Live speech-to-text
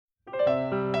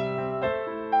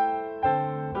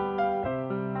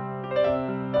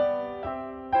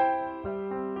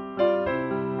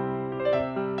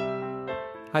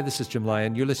Hi, this is Jim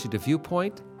Lyon. You're listening to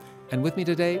Viewpoint. And with me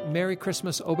today, Merry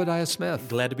Christmas, Obadiah Smith.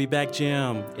 Glad to be back,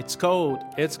 Jim. It's cold.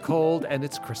 It's cold and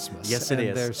it's Christmas. Yes, it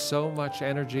is. There's so much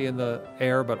energy in the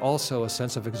air, but also a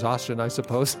sense of exhaustion, I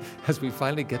suppose, as we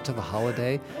finally get to the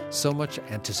holiday. So much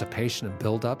anticipation and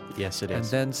buildup. Yes, it is. And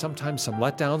then sometimes some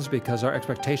letdowns because our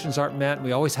expectations aren't met. And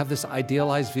we always have this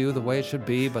idealized view of the way it should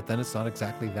be, but then it's not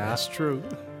exactly that. That's true.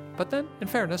 But then, in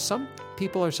fairness, some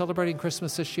people are celebrating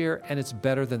Christmas this year, and it's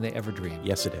better than they ever dreamed.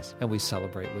 Yes, it is. And we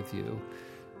celebrate with you.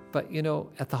 But, you know,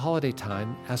 at the holiday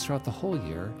time, as throughout the whole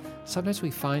year, sometimes we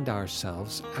find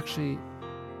ourselves actually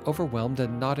overwhelmed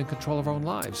and not in control of our own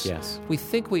lives. Yes. We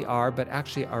think we are, but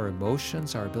actually our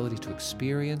emotions, our ability to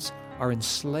experience, are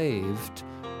enslaved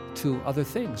to other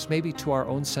things. Maybe to our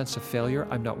own sense of failure,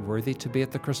 I'm not worthy to be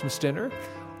at the Christmas dinner.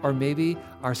 Or maybe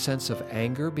our sense of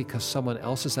anger because someone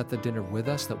else is at the dinner with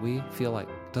us that we feel like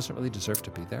doesn't really deserve to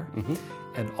be there. Mm-hmm.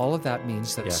 And all of that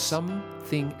means that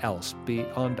something else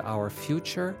beyond our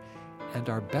future and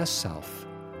our best self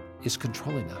is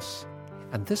controlling us.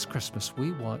 And this Christmas,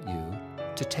 we want you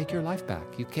to take your life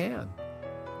back. You can.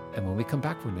 And when we come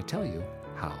back, we're going to tell you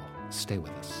how. Stay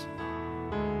with us.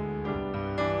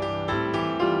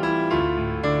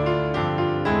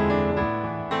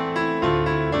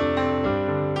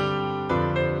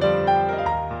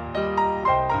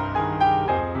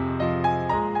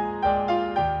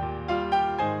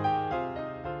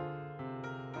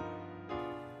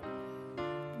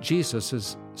 Jesus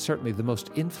is certainly the most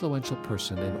influential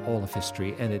person in all of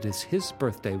history, and it is his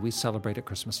birthday we celebrate at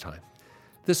Christmas time.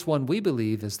 This one, we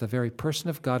believe, is the very person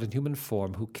of God in human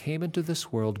form who came into this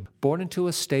world, born into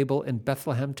a stable in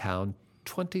Bethlehem town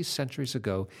 20 centuries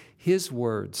ago. His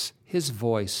words, his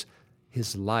voice,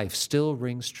 his life still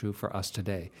rings true for us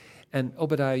today. And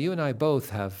Obadiah, you and I both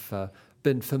have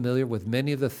been familiar with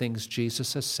many of the things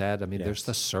Jesus has said. I mean, There's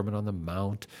the Sermon on the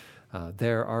Mount.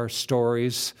 There are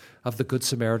stories of the Good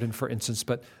Samaritan, for instance,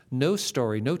 but no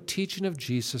story, no teaching of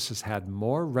Jesus has had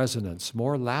more resonance,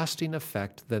 more lasting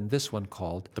effect than this one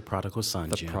called The Prodigal Son,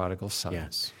 The Jim. Prodigal Son.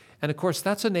 Yes. And of course,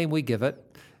 that's a name we give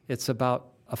it. It's about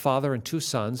a father and two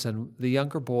sons, and the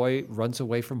younger boy runs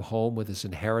away from home with his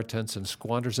inheritance and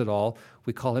squanders it all.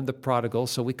 We call him the prodigal,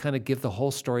 so we kind of give the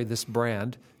whole story this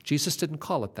brand. Jesus didn't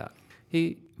call it that.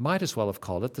 He might as well have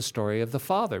called it the story of the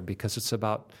Father, because it's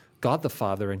about God the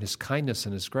Father and his kindness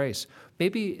and his grace.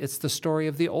 Maybe it's the story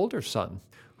of the older son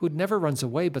who never runs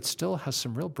away but still has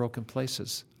some real broken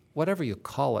places. Whatever you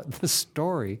call it, the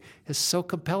story is so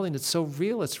compelling, it's so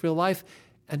real, it's real life,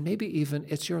 and maybe even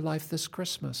it's your life this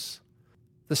Christmas.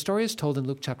 The story is told in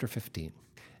Luke chapter 15,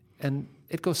 and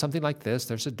it goes something like this.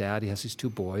 There's a dad, he has these two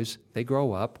boys, they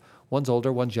grow up. One's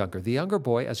older, one's younger. The younger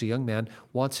boy, as a young man,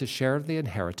 wants his share of the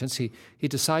inheritance. He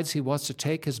decides he wants to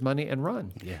take his money and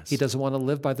run. Yes. He doesn't want to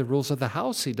live by the rules of the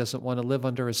house. He doesn't want to live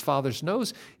under his father's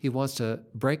nose. He wants to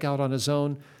break out on his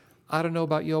own. I don't know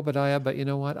about you, Obadiah, but you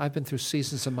know what? I've been through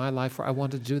seasons in my life where I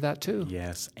wanted to do that too.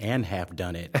 Yes, and have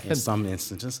done it in some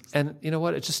instances. And you know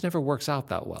what? It just never works out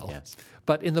that well. Yes.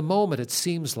 But in the moment, it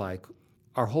seems like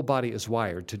our whole body is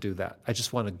wired to do that. I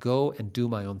just want to go and do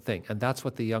my own thing. And that's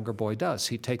what the younger boy does.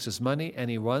 He takes his money and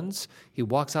he runs. He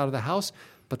walks out of the house.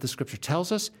 But the scripture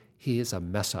tells us he is a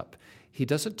mess up. He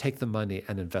doesn't take the money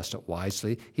and invest it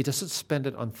wisely. He doesn't spend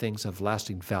it on things of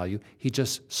lasting value. He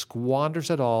just squanders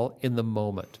it all in the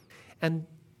moment. And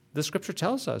the scripture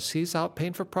tells us he's out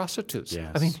paying for prostitutes.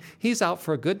 Yes. I mean, he's out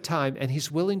for a good time, and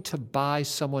he's willing to buy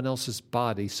someone else's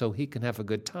body so he can have a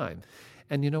good time.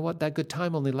 And you know what? That good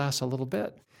time only lasts a little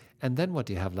bit. And then what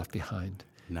do you have left behind?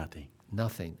 Nothing.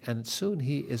 Nothing. And soon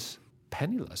he is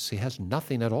penniless. He has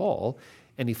nothing at all.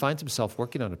 And he finds himself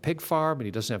working on a pig farm, and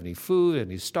he doesn't have any food,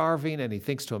 and he's starving, and he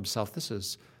thinks to himself, this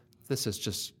is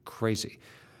just crazy.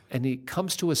 And he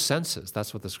comes to his senses.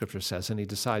 That's what the scripture says. And he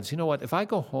decides, you know what? If I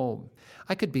go home,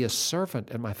 I could be a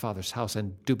servant at my father's house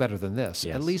and do better than this.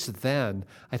 Yes. At least then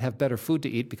I'd have better food to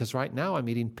eat, because right now I'm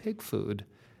eating pig food.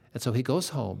 And so he goes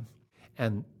home.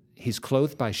 And he's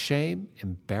clothed by shame,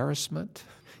 embarrassment.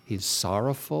 He's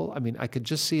sorrowful. I mean, I could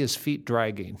just see his feet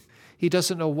dragging. He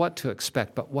doesn't know what to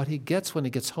expect, but what he gets when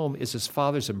he gets home is his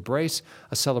Father's embrace,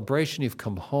 a celebration. You've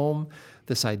come home.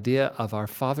 This idea of our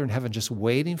Father in heaven just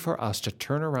waiting for us to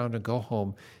turn around and go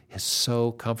home is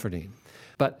so comforting.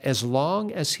 But as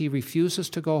long as he refuses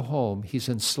to go home, he's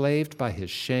enslaved by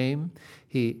his shame.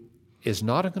 He is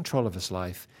not in control of his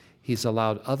life. He's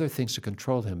allowed other things to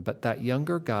control him. But that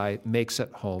younger guy makes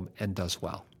it home and does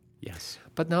well. Yes.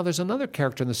 But now there's another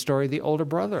character in the story, the older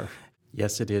brother.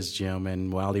 Yes, it is, Jim.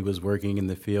 And while he was working in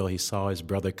the field, he saw his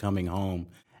brother coming home.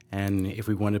 And if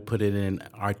we want to put it in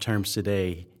our terms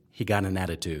today, He got an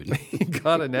attitude. He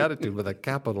got an attitude with a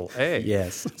capital A.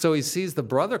 Yes. So he sees the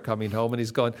brother coming home and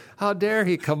he's going, how dare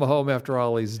he come home after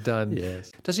all he's done?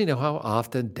 Yes. Doesn't he know how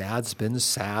often Dad's been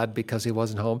sad because he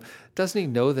wasn't home? Doesn't he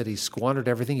know that he squandered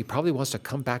everything? He probably wants to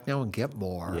come back now and get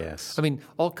more. Yes. I mean,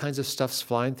 all kinds of stuff's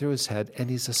flying through his head, and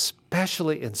he's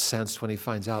especially incensed when he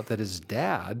finds out that his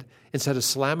dad, instead of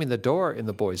slamming the door in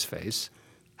the boy's face,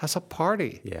 has a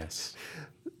party. Yes.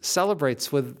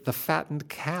 Celebrates with the fattened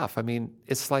calf. I mean,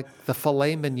 it's like the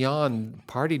filet mignon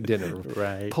party dinner.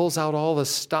 Right. Pulls out all the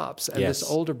stops, and Yes. this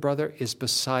older brother is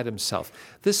beside himself.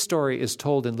 This story is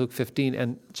told in Luke 15,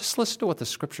 and just listen to what the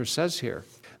scripture says here.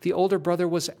 The older brother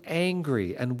was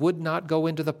angry and would not go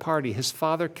into the party. His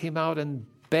father came out and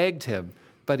begged him,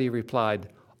 but he replied,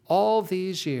 all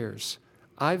these years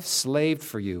I've slaved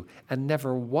for you and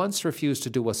never once refused to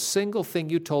do a single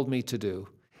thing you told me to do.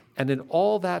 And in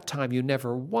all that time, you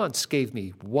never once gave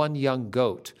me one young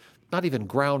goat, not even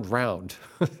ground round,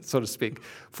 so to speak,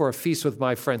 for a feast with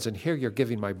my friends. And here you're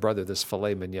giving my brother this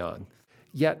filet mignon.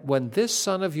 Yet when this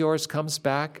son of yours comes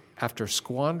back after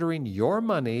squandering your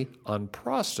money on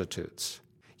prostitutes,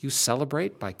 you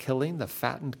celebrate by killing the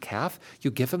fattened calf?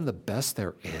 You give him the best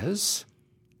there is?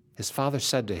 His father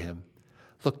said to him,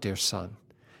 look, dear son,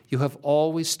 you have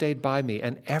always stayed by me,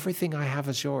 and everything I have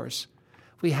is yours.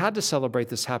 We had to celebrate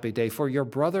this happy day, for your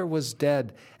brother was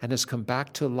dead and has come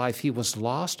back to life. He was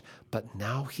lost, but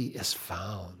now he is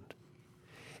found.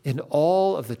 In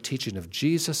all of the teaching of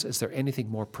Jesus, is there anything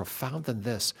more profound than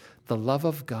this? The love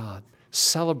of God,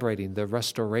 celebrating the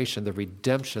restoration, the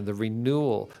redemption, the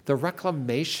renewal, the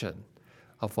reclamation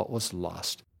of what was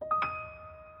lost.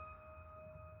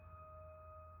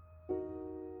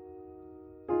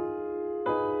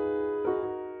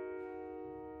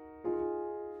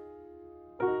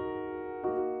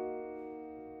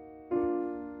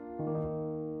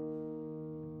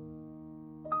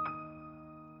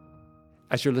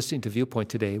 As you're listening to Viewpoint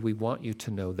today, we want you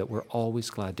to know that we're always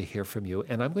glad to hear from you.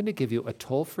 And I'm going to give you a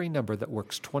toll-free number that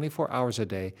works 24 hours a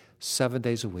day, 7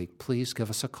 days a week. Please give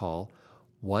us a call,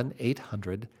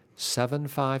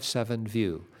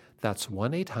 1-800-757-VIEW. That's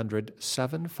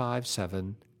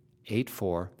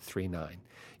 1-800-757-8439.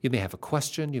 You may have a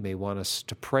question. You may want us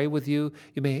to pray with you.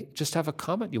 You may just have a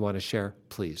comment you want to share.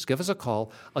 Please give us a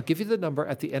call. I'll give you the number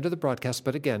at the end of the broadcast,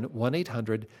 but again,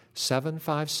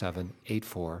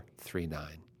 1-800-757-8439.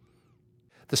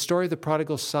 The story of the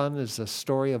prodigal son is the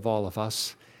story of all of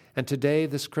us. And today,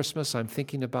 this Christmas, I'm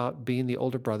thinking about being the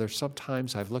older brother.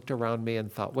 Sometimes I've looked around me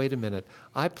and thought, wait a minute,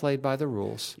 I played by the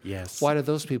rules. Yes. Why do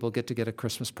those people get to get a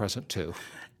Christmas present too?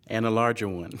 And a larger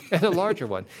one. And a larger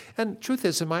one. And truth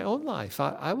is, in my own life,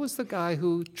 I was the guy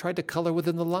who tried to color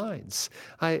within the lines.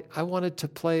 I wanted to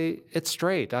play it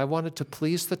straight. I wanted to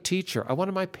please the teacher. I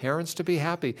wanted my parents to be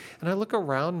happy. And I look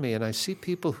around me and I see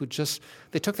people who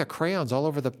they took their crayons all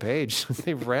over the page.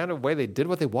 They ran away. They did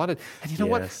what they wanted. And you know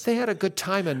what? Yes. They had a good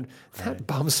time, and that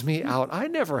bums me out. I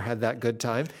never had that good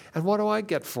time. And what do I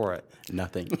get for it?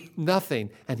 Nothing. Nothing.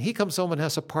 And he comes home and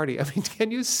has a party. I mean,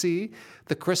 can you see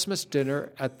the Christmas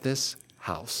dinner at this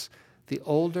house? The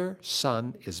older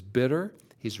son is bitter.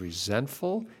 He's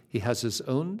resentful. He has his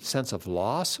own sense of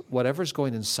loss. Whatever's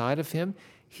going inside of him,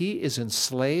 he is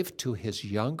enslaved to his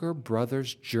younger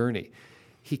brother's journey.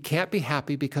 He can't be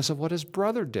happy because of what his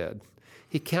brother did.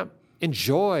 He can't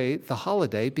enjoy the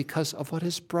holiday because of what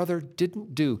his brother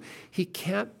didn't do. He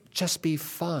can't just be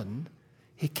fun.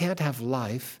 He can't have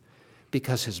life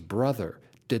because his brother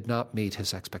did not meet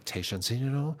his expectations. And you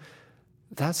know,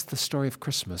 that's the story of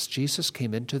Christmas. Jesus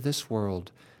came into this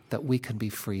world that we can be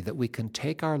free, that we can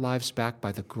take our lives back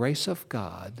by the grace of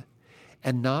God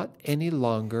and not any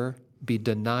longer be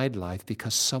denied life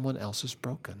because someone else is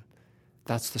broken.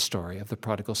 That's the story of the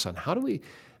prodigal son. How do we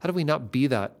not be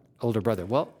that older brother?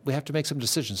 Well, we have to make some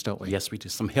decisions, don't we? Yes, we do.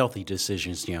 Some healthy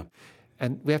decisions, yeah.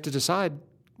 And we have to decide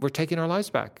we're taking our lives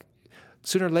back.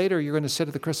 Sooner or later, you're going to sit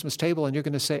at the Christmas table and you're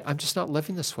going to say, I'm just not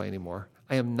living this way anymore.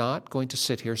 I am not going to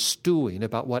sit here stewing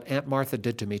about what Aunt Martha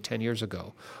did to me 10 years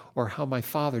ago, or how my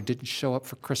father didn't show up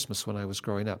for Christmas when I was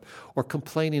growing up, or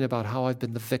complaining about how I've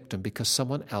been the victim because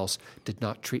someone else did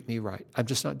not treat me right. I'm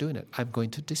just not doing it. I'm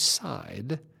going to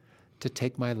decide to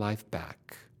take my life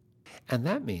back. And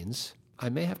that means I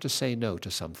may have to say no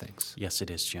to some things. Yes, it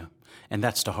is, Jim. And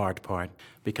that's the hard part,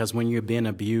 because when you're being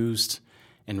abused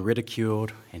and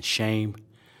ridiculed and shamed,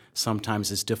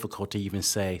 sometimes it's difficult to even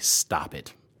say, stop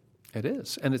it. It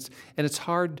is. And it's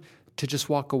hard to just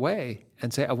walk away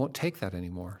and say, I won't take that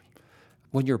anymore.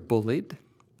 When you're bullied,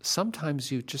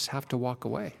 sometimes you just have to walk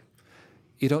away.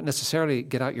 you don't necessarily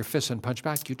get out your fist and punch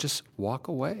back. You just walk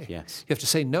away. Yes. You have to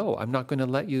say, no, I'm not going to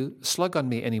let you slug on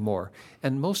me anymore.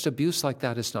 And most abuse like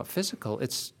that is not physical.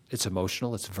 It's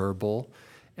emotional. It's verbal.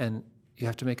 And you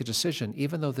have to make a decision.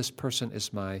 Even though this person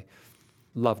is my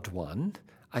loved one,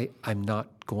 I'm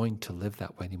not going to live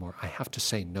that way anymore. I have to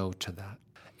say no to that.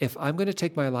 If I'm going to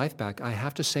take my life back, I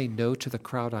have to say no to the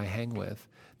crowd I hang with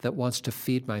that wants to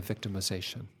feed my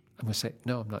victimization. I'm going to say,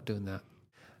 no, I'm not doing that.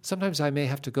 Sometimes I may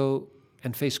have to go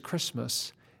and face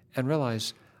Christmas and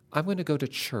realize I'm going to go to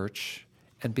church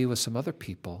and be with some other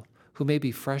people who may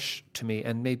be fresh to me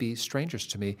and may be strangers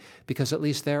to me, because at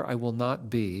least there I will not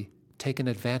be taken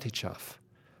advantage of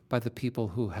by the people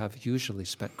who have usually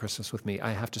spent Christmas with me.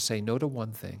 I have to say no to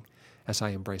one thing as I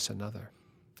embrace another.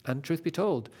 And truth be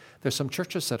told, there's some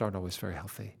churches that aren't always very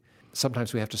healthy.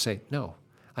 Sometimes we have to say, no,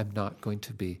 I'm not going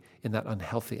to be in that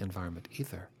unhealthy environment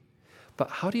either.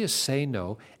 But how do you say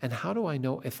no, and how do I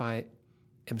know if I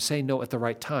am saying no at the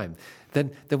right time?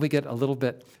 Then we get a little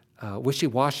bit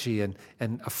wishy-washy and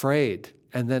afraid,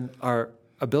 and then our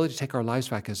ability to take our lives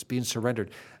back is being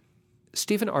surrendered.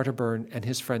 Stephen Arterburn and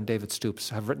his friend David Stoops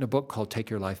have written a book called Take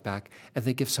Your Life Back, and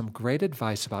they give some great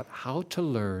advice about how to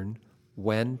learn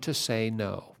when to say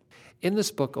no. In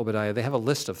this book, Obadiah, they have a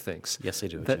list of things Yes, they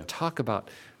do, that Jim. talk about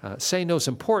saying no is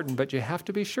important, but you have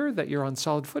to be sure that you're on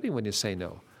solid footing when you say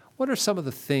no. What are some of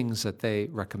the things that they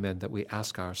recommend that we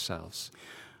ask ourselves?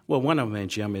 Well, one of them,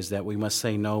 Jim, is that we must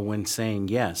say no when saying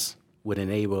yes would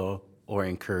enable or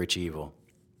encourage evil.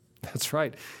 That's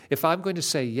right. If I'm going to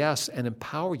say yes and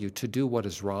empower you to do what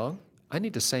is wrong, I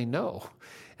need to say no.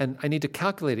 And I need to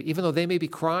calculate it, even though they may be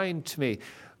crying to me,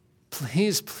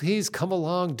 please, please come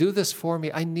along, do this for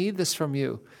me. I need this from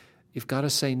you. You've got to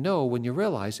say no when you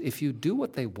realize if you do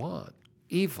what they want,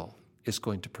 evil is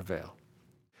going to prevail.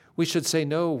 We should say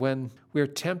no when we're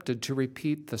tempted to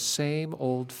repeat the same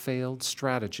old failed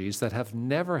strategies that have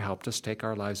never helped us take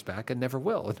our lives back and never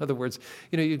will. In other words,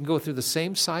 you can go through the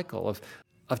same cycle of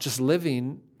just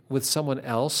living with someone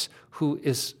else who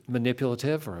is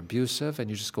manipulative or abusive, and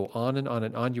you just go on and on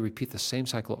and on. You repeat the same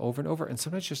cycle over and over, and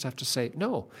sometimes you just have to say,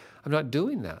 no, I'm not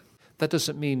doing that. That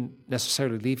doesn't mean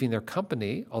necessarily leaving their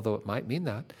company, although it might mean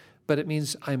that, but it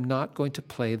means I'm not going to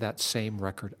play that same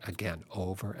record again,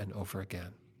 over and over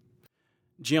again.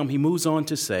 Jim, he moves on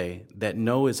to say that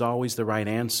no is always the right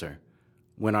answer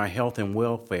when our health and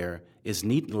welfare is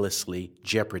needlessly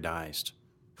jeopardized.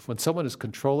 When someone is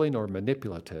controlling or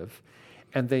manipulative,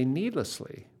 and they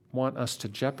needlessly want us to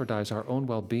jeopardize our own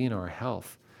well-being or our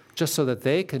health, just so that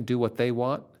they can do what they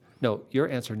want, no, your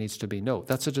answer needs to be no.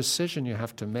 That's a decision you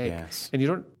have to make. Yes. And you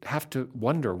don't have to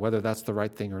wonder whether that's the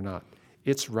right thing or not.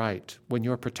 It's right when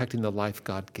you're protecting the life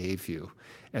God gave you,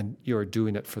 and you're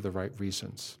doing it for the right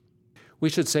reasons. We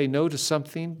should say no to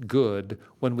something good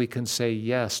when we can say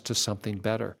yes to something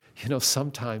better.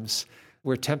 Sometimes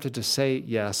we're tempted to say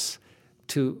yes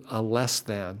to a less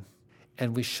than,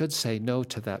 and we should say no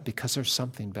to that because there's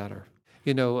something better.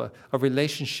 A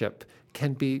relationship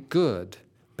can be good,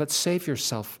 but save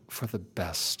yourself for the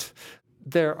best.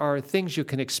 There are things you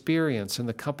can experience in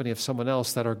the company of someone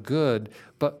else that are good,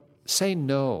 but say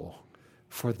no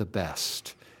for the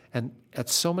best. And at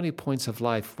so many points of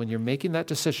life, when you're making that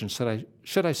decision,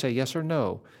 should I say yes or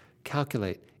no,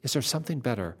 calculate, is there something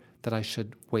better that I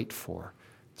should wait for?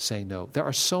 Say no. There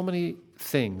are so many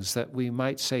things that we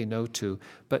might say no to,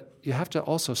 but you have to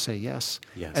also say yes.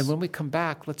 Yes. And when we come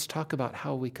back, let's talk about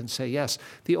how we can say yes.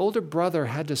 The older brother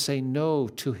had to say no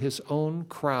to his own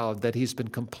crowd that he's been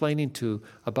complaining to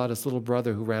about his little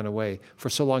brother who ran away for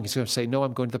so long. He's going to say, no,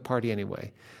 I'm going to the party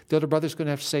anyway. The older brother's going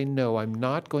to have to say, no, I'm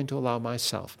not going to allow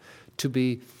myself to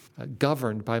be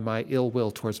governed by my ill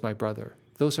will towards my brother.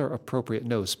 Those are appropriate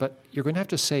no's, but you're going to have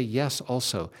to say yes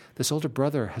also. This older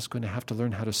brother is going to have to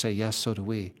learn how to say yes, so do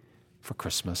we, for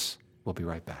Christmas. We'll be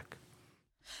right back.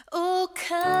 Oh,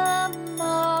 come,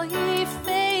 all ye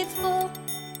faithful,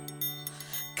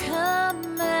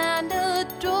 come and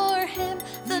adore him,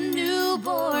 the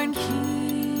newborn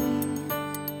King.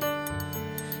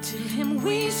 To him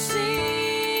we sing,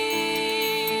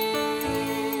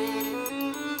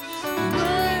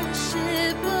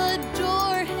 worship,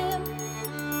 adore him,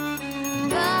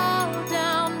 bow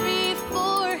down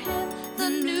before him, the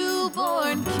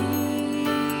newborn King.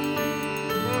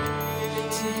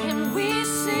 To him we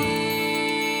sing.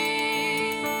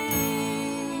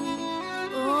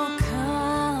 Oh,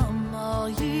 come, all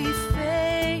ye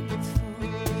faithful,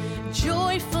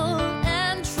 joyful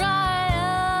and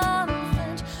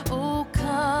triumphant. Oh,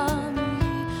 come.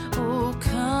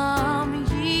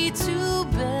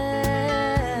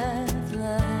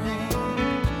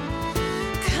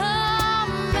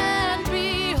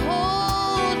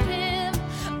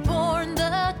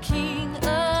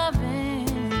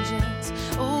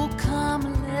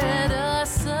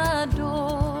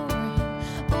 adore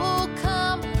him. Oh,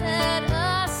 come, let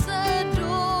us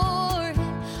adore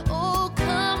him. Oh,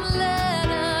 come, let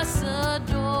us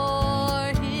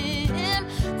adore him,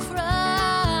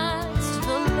 Christ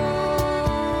the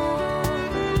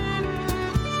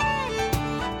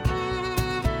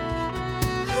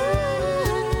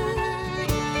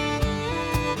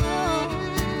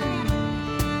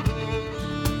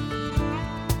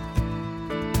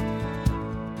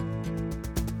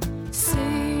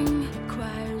Sing,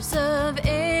 choirs of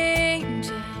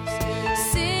angels,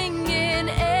 sing in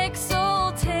exaltation.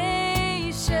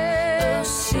 Oh,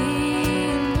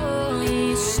 sing,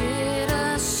 holy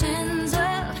citizens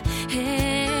of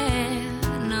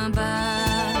heaven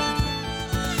above.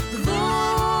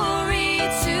 Glory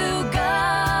to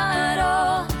God,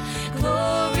 all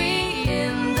glory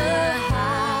in the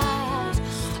highest.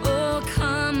 Oh,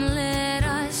 come, let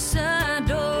us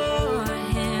adore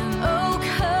him. Oh,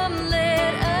 come,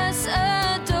 let us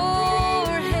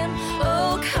adore him.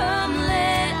 Oh, come,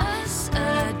 let us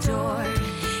adore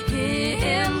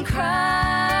him,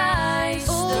 Christ.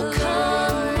 Oh,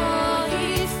 come, all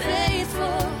ye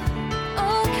faithful.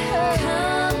 Oh,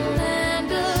 come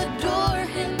and adore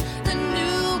him, the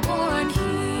newborn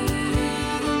King.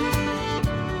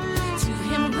 To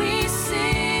him we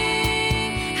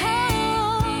sing,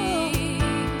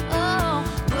 oh,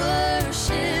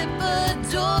 worship,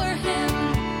 adore him,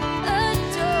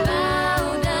 bow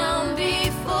down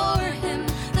before him,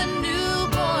 the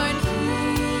newborn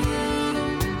King.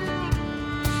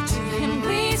 To him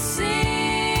we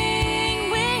sing,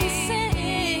 we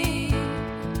sing.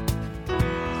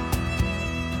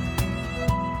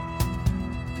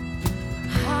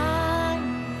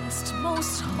 Highest,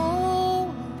 most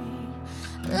holy,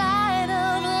 light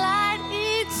of light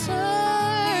eternal.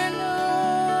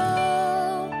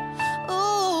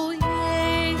 Oh,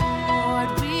 yea, Lord,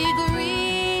 we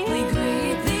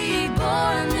greet thee,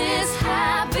 born this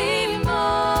happy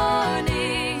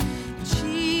morning.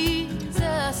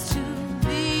 Jesus, to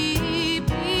thee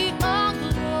be all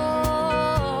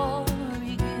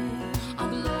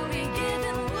glory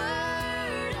given,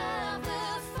 word of the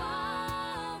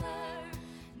Father,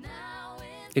 now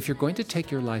and If you're going to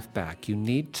take your life back, you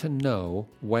need to know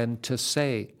when to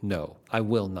say no, I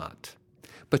will not.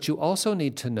 But you also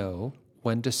need to know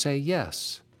when to say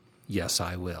yes, yes,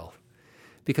 I will.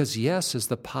 Because yes is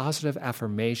the positive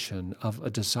affirmation of a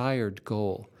desired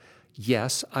goal.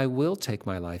 Yes, I will take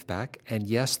my life back, and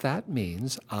yes, that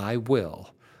means I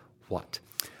will. What?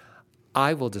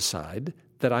 I will decide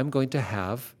that I'm going to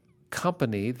have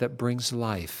company that brings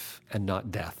life and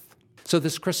not death. So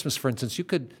this Christmas, for instance, you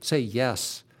could say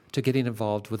yes to getting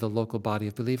involved with a local body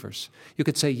of believers. You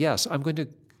could say, yes, I'm going to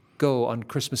go on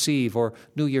Christmas Eve or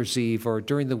New Year's Eve or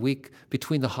during the week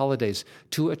between the holidays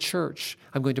to a church.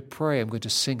 I'm going to pray, I'm going to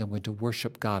sing, I'm going to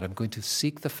worship God, I'm going to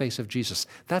seek the face of Jesus.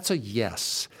 That's a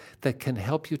yes that can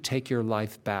help you take your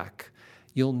life back.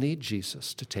 You'll need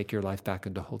Jesus to take your life back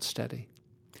and to hold steady.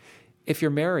 If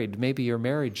you're married, maybe your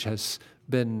marriage has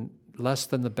been less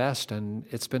than the best and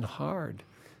it's been hard.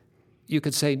 You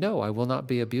could say, no, I will not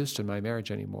be abused in my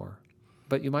marriage anymore.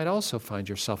 But you might also find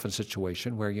yourself in a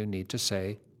situation where you need to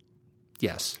say,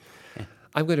 yes.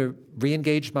 I'm going to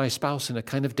re-engage my spouse in a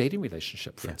kind of dating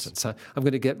relationship, for instance. I'm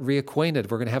going to get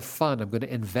reacquainted. We're going to have fun. I'm going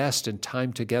to invest in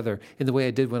time together in the way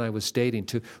I did when I was dating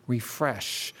to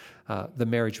refresh the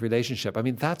marriage relationship. I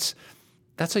mean, that's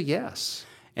a yes.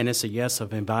 And it's a yes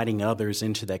of inviting others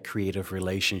into that creative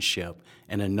relationship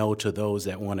and a no to those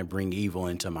that want to bring evil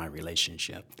into my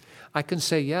relationship. I can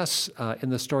say yes in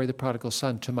the story of the prodigal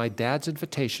son to my dad's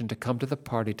invitation to come to the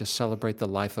party to celebrate the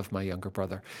life of my younger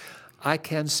brother. I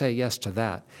can say yes to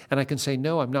that. And I can say,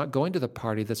 no, I'm not going to the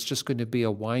party that's just going to be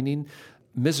a whining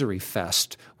misery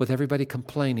fest with everybody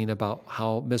complaining about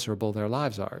how miserable their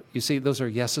lives are. You see, those are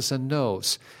yeses and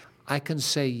nos. I can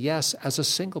say yes as a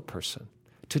single person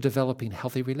to developing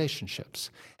healthy relationships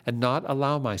and not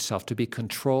allow myself to be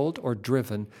controlled or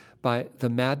driven by the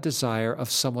mad desire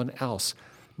of someone else.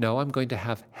 No, I'm going to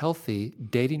have healthy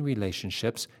dating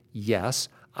relationships. Yes,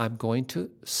 I'm going to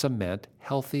cement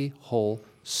healthy, whole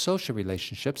social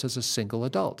relationships as a single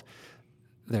adult.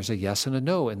 There's a yes and a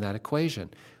no in that equation.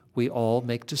 We all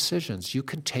make decisions. You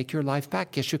can take your life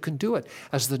back. Yes, you can do it.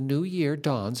 As the new year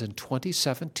dawns in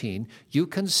 2017, you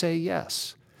can say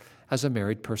yes as a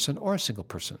married person or a single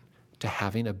person to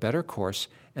having a better course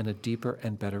and a deeper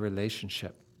and better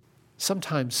relationship.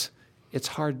 Sometimes it's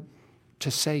hard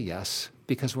to say yes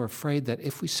because we're afraid that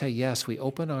if we say yes, we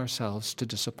open ourselves to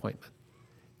disappointment.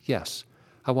 Yes,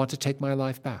 I want to take my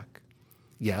life back.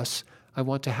 Yes, I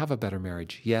want to have a better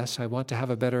marriage. Yes, I want to have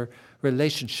a better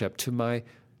relationship to my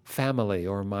family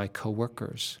or my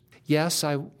coworkers. Yes,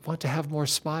 I want to have more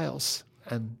smiles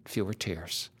and fewer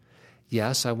tears.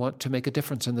 Yes, I want to make a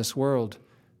difference in this world,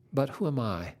 but who am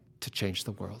I to change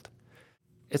the world?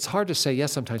 It's hard to say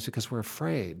yes sometimes because we're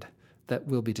afraid that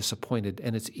we'll be disappointed,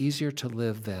 and it's easier to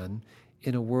live then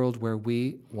in a world where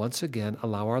we, once again,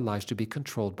 allow our lives to be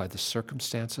controlled by the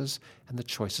circumstances and the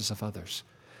choices of others.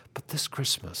 But this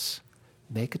Christmas,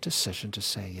 make a decision to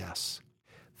say yes.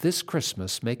 This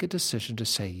Christmas, make a decision to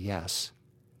say yes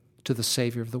to the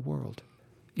Savior of the world.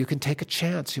 You can take a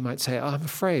chance. You might say, oh, I'm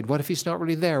afraid. What if he's not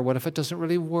really there? What if it doesn't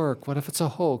really work? What if it's a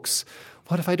hoax?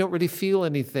 What if I don't really feel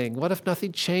anything? What if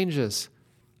nothing changes?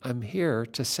 I'm here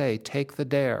to say, take the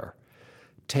dare.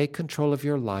 Take control of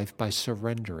your life by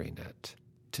surrendering it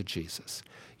to Jesus.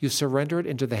 You surrender it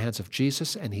into the hands of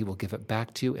Jesus, and he will give it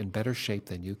back to you in better shape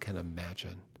than you can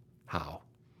imagine. How?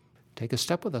 Take a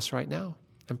step with us right now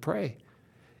and pray.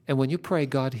 And when you pray,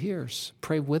 God hears.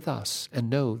 Pray with us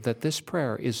and know that this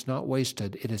prayer is not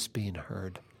wasted. It is being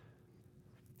heard.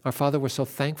 Our Father, we're so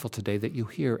thankful today that you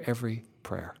hear every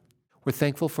prayer. We're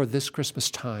thankful for this Christmas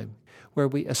time where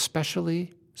we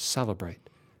especially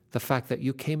celebrate the fact that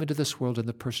you came into this world in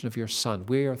the person of your Son.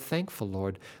 We are thankful,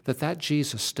 Lord, that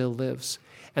Jesus still lives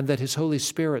and that his Holy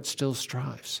Spirit still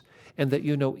strives and that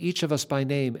you know each of us by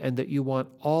name and that you want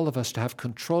all of us to have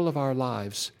control of our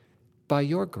lives by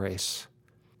your grace.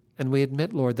 And we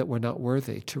admit, Lord, that we're not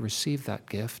worthy to receive that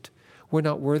gift. We're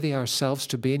not worthy ourselves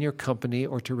to be in your company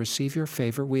or to receive your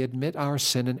favor. We admit our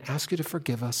sin and ask you to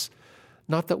forgive us.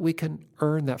 Not that we can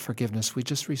earn that forgiveness. We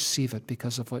just receive it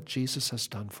because of what Jesus has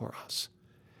done for us.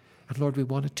 And Lord, we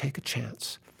want to take a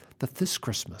chance that this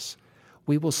Christmas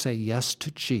we will say yes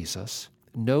to Jesus,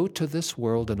 no to this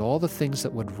world and all the things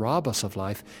that would rob us of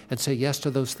life, and say yes to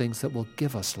those things that will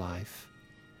give us life.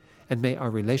 And may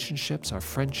our relationships, our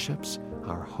friendships,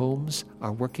 our homes,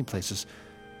 our working places,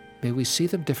 may we see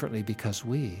them differently because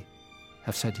we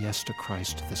have said yes to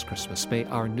Christ this Christmas. May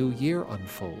our new year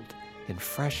unfold in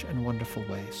fresh and wonderful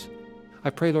ways.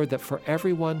 I pray, Lord, that for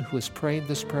everyone who is praying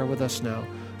this prayer with us now,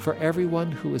 for everyone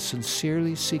who is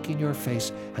sincerely seeking your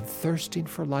face and thirsting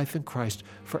for life in Christ,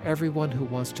 for everyone who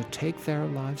wants to take their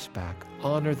lives back,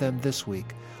 honor them this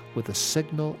week with a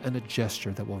signal and a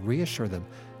gesture that will reassure them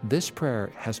this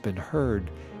prayer has been heard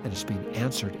and is being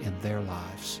answered in their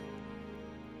lives.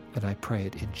 And I pray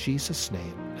it in Jesus'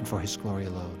 name and for his glory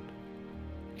alone.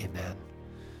 Amen.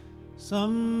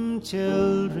 Some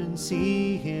children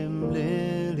see him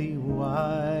lily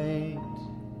white,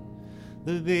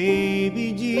 the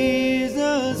baby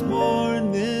Jesus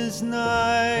born this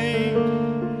night.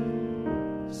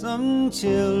 Some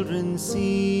children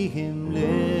see him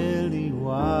lily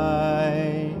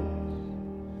white,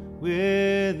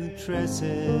 with the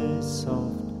tresses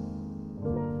soft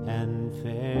and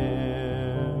fair.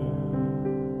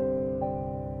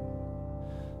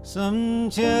 Some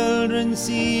children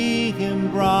see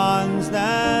him bronzed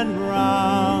and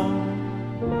brown,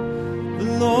 the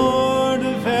Lord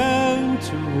of heaven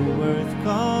to earth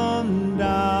come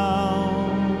down.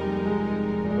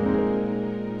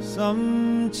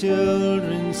 Some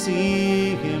children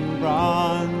see him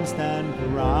bronzed and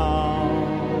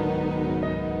brown,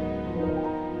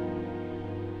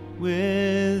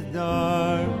 with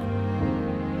dark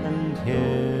and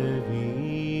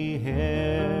heavy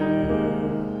hair.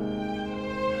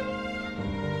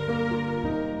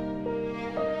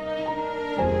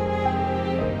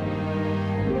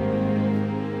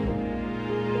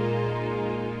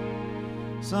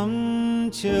 Some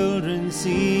children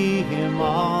see him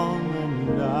on the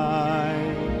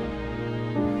night,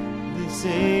 the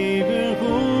Savior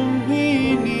whom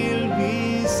we kneel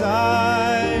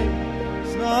beside.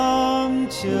 Some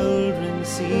children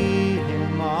see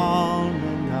him on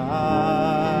the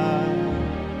night,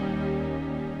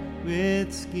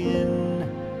 with skin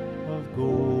of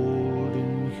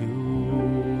golden hue.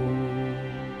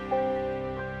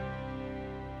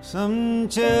 Some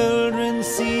children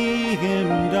see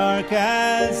him dark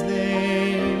as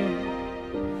day,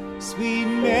 sweet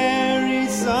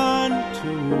Mary's Son, to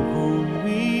whom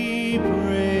we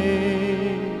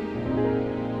pray.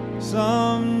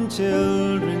 Some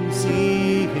children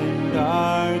see him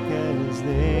dark as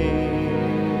they,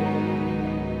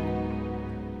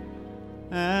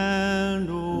 and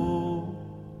oh,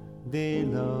 they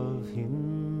love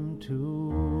him too.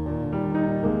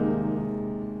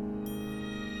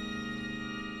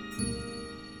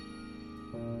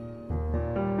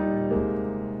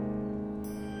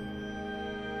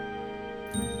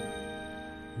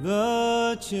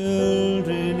 The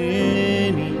children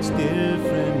in each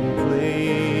different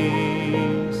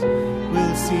place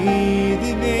will see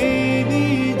the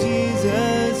baby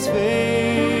Jesus'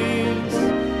 face,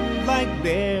 like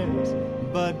theirs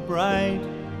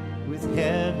with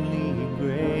heavenly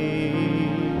grace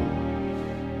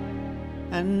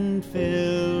and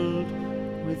filled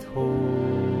with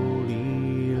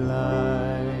holy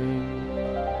light.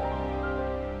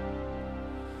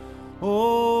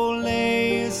 Oh,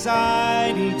 lay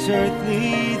aside each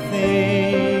earthly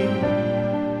thing,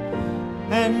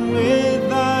 and with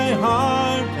thy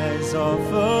heart as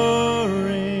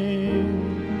offering,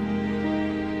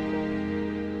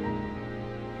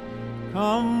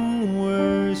 come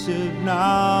worship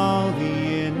now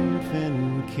the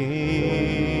infant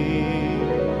King.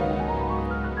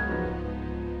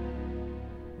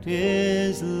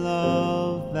 'Tis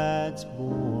love that's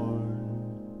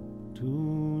born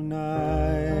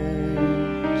tonight.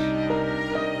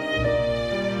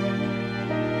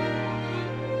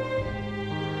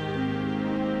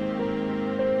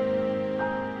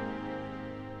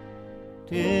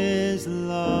 'Tis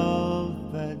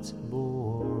love that's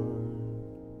born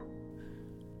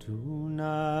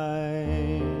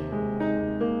tonight.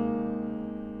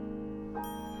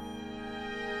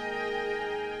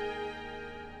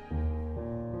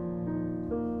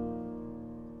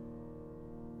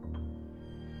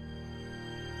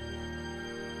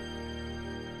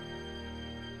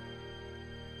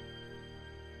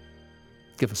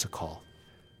 Give us a call.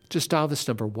 Just dial this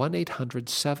number,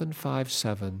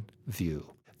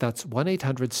 1-800-757-VIEW. That's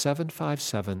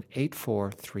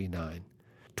 1-800-757-8439.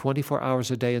 24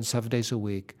 hours a day and 7 days a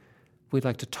week, we'd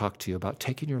like to talk to you about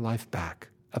taking your life back,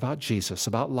 about Jesus,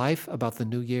 about life, about the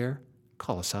new year.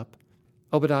 Call us up.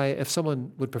 Obadiah, if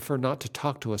someone would prefer not to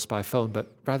talk to us by phone,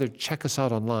 but rather check us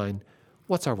out online,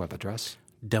 what's our web address?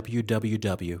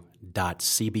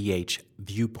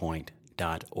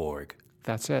 www.cbhviewpoint.org.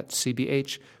 That's it,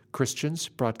 CBH, Christians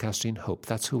Broadcasting Hope.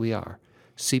 That's who we are,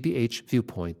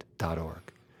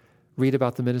 cbhviewpoint.org. Read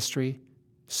about the ministry,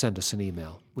 send us an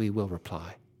email. We will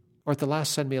reply. Or at the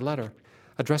last, send me a letter.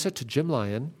 Address it to Jim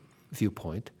Lyon,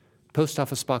 Viewpoint, Post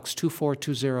Office Box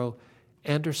 2420,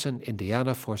 Anderson,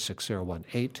 Indiana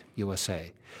 46018,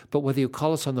 USA. But whether you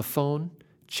call us on the phone,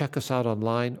 check us out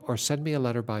online, or send me a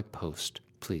letter by post,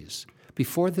 please.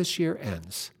 Before this year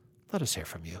ends, let us hear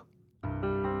from you.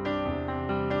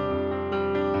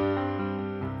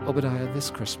 Obadiah,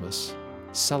 this Christmas,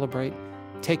 celebrate,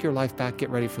 take your life back, get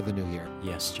ready for the new year.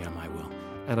 Yes, Jim, I will.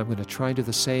 And I'm going to try and do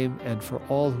the same. And for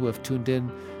all who have tuned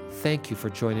in, thank you for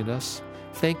joining us.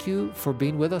 Thank you for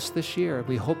being with us this year.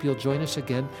 We hope you'll join us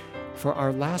again for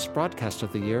our last broadcast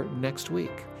of the year next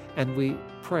week. And we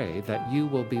pray that you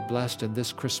will be blessed in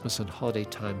this Christmas and holiday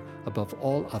time above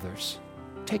all others.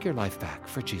 Take your life back.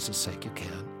 For Jesus' sake, you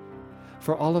can.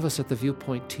 For all of us at the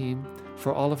Viewpoint team,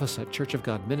 for all of us at Church of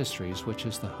God Ministries, which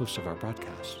is the host of our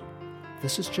broadcast,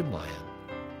 this is Jim Lyon.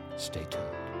 Stay tuned.